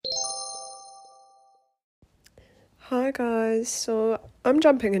Hi guys, so I'm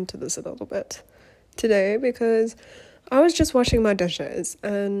jumping into this a little bit today because I was just washing my dishes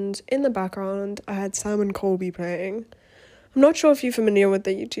and in the background I had Simon Colby playing. I'm not sure if you're familiar with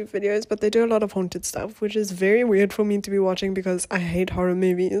the YouTube videos, but they do a lot of haunted stuff, which is very weird for me to be watching because I hate horror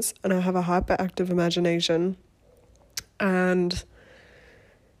movies and I have a hyperactive imagination and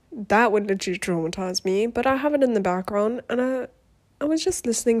that would literally traumatize me, but I have it in the background and I was just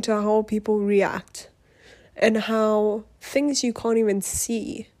listening to how people react and how things you can't even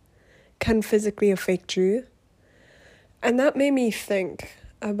see can physically affect you. And that made me think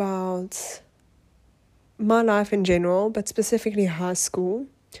about my life in general, but specifically high school.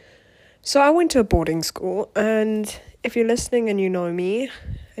 So I went to a boarding school, and if you're listening and you know me,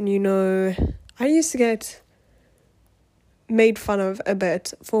 and you know I used to get made fun of a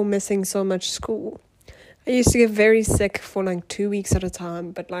bit for missing so much school. I used to get very sick for 2 weeks at a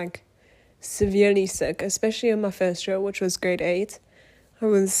time, but severely sick, especially in my first year, which was grade 8. I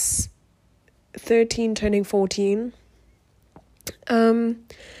was 13 turning 14. And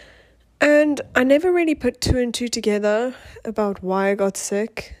I never really put 2 and 2 together about why I got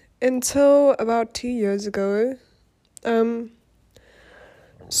sick until about 2 years ago.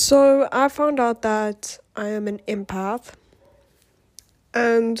 So I found out that I am an empath.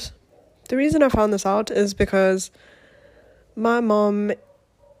 And the reason I found this out is because my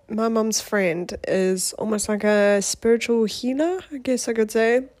mom's friend is almost like a spiritual healer, I guess I could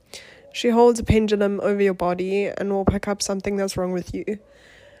say. She holds a pendulum over your body and will pick up something that's wrong with you.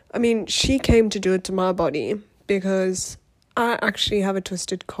 I mean, she came to do it to my body because I actually have a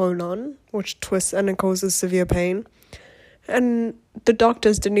twisted colon, which twists and it causes severe pain. And the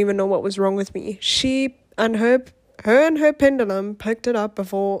doctors didn't even know what was wrong with me. She and her pendulum picked it up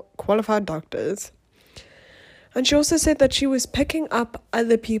before qualified doctors. And she also said that she was picking up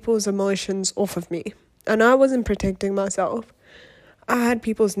other people's emotions off of me. And I wasn't protecting myself. I had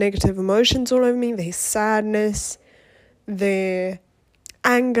people's negative emotions all over me, their sadness, their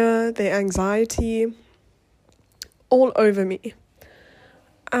anger, their anxiety, all over me.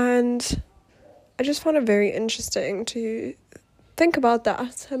 And I just found it very interesting to think about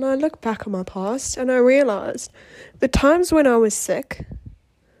that. And I look back on my past and I realized the times when I was sick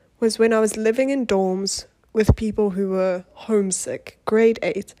was when I was living in dorms with people who were homesick, grade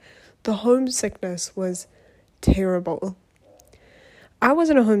 8. The homesickness was terrible. I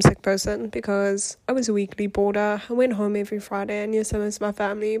wasn't a homesick person because I was a weekly boarder. I went home every Friday and yes, I missed my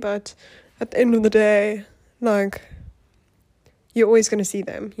family, but at the end of the day, you're always going to see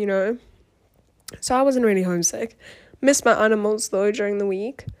them, you know? So I wasn't really homesick. Missed my animals though during the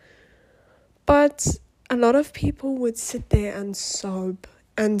week. But a lot of people would sit there and sob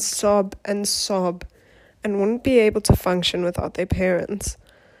and sob and sob and wouldn't be able to function without their parents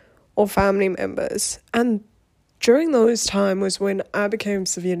or family members. And during those times was when I became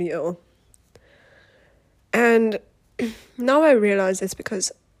severely ill. And now I realize it's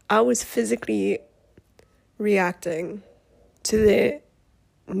because I was physically reacting to their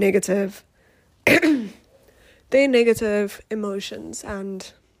negative emotions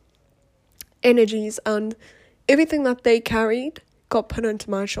and energies, and everything that they carried got put onto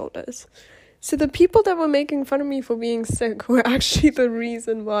my shoulders. So the people that were making fun of me for being sick were actually the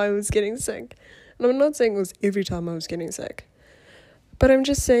reason why I was getting sick. And I'm not saying it was every time I was getting sick, but I'm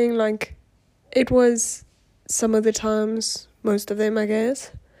just saying it was some of the times, most of them I guess,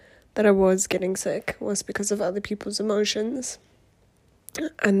 that I was getting sick was because of other people's emotions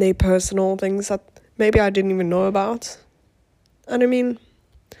and their personal things that maybe I didn't even know about. And I mean,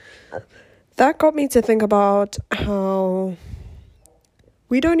 that got me to think about how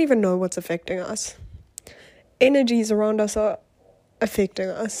we don't even know what's affecting us. Energies around us are affecting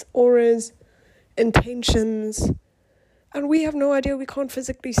us, auras, intentions, and we have no idea. We can't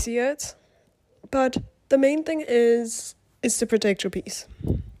physically see it. But the main thing is to protect your peace.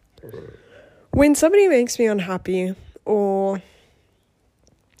 When somebody makes me unhappy or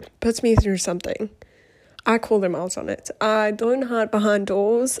puts me through something, I call them out on it. I don't hide behind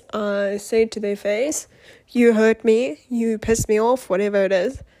doors. I say it to their face, you hurt me, you pissed me off, whatever it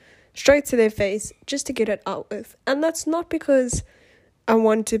is, straight to their face, just to get it out with. And that's not because I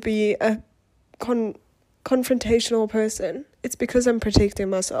want to be a confrontational person. It's because I'm protecting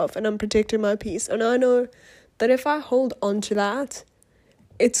myself and I'm protecting my peace. And I know that if I hold on to that,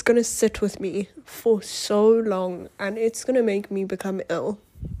 it's going to sit with me for so long and it's going to make me become ill.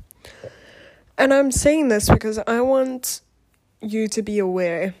 And I'm saying this because I want you to be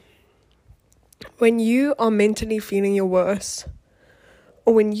aware. When you are mentally feeling your worst,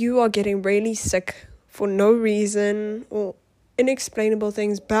 or when you are getting really sick for no reason, or inexplainable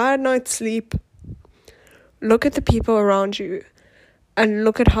things, bad night's sleep, look at the people around you and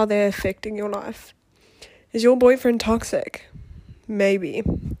look at how they're affecting your life. Is your boyfriend toxic? Maybe.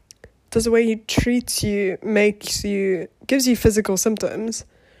 Does the way he treats you, gives you physical symptoms?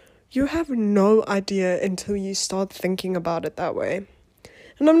 You have no idea until you start thinking about it that way.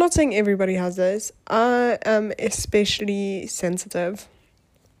 And I'm not saying everybody has this. I am especially sensitive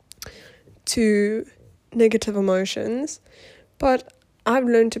to negative emotions, but I've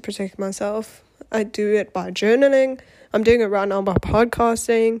learned to protect myself. I do it by journaling. I'm doing it right now by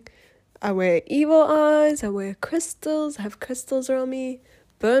podcasting. I wear evil eyes. I wear crystals. I have crystals around me.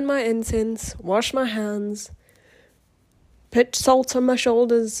 Burn my incense. Wash my hands. Put salt on my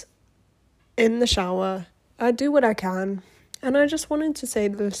shoulders in the shower. I do what I can. And I just wanted to say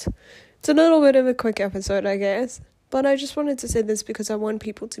this. It's a little bit of a quick episode, I guess. But I just wanted to say this because I want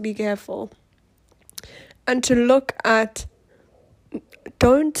people to be careful. And to look at...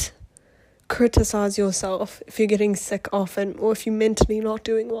 Don't criticize yourself if you're getting sick often or if you're mentally not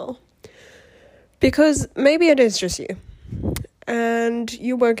doing well. Because maybe it is just you. And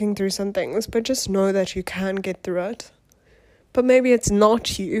you're working through some things. But just know that you can get through it. But maybe it's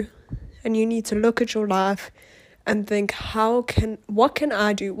not you. And you need to look at your life and think, what can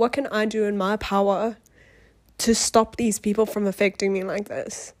I do? What can I do in my power to stop these people from affecting me like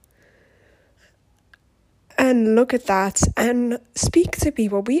this? And look at that and speak to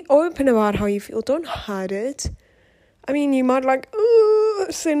people. Be open about how you feel. Don't hide it. I mean, you might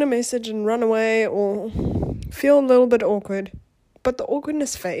send a message and run away or feel a little bit awkward. But the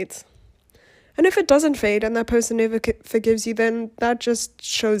awkwardness fades. And if it doesn't fade and that person never forgives you, then that just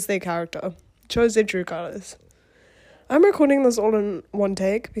shows their character. Shows their true colors. I'm recording this all in one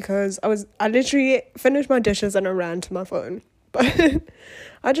take because I literally finished my dishes and I ran to my phone. But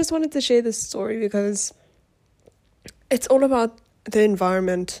I just wanted to share this story because it's all about the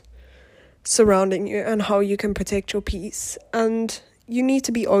environment surrounding you and how you can protect your peace. And you need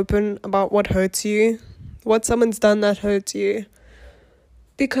to be open about what hurts you, what someone's done that hurts you.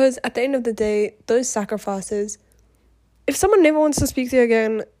 Because at the end of the day, those sacrifices, if someone never wants to speak to you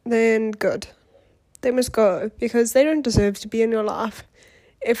again, then good. They must go because they don't deserve to be in your life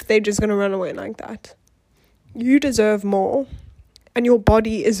if they're just going to run away like that. You deserve more, and your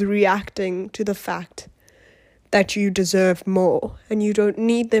body is reacting to the fact that you deserve more and you don't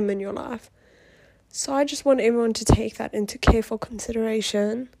need them in your life. So I just want everyone to take that into careful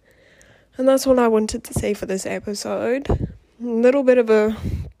consideration. And that's all I wanted to say for this episode. A little bit of a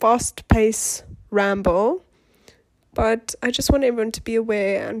fast-paced ramble, but I just want everyone to be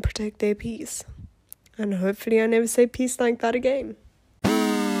aware and protect their peace. And hopefully I never say peace like that again.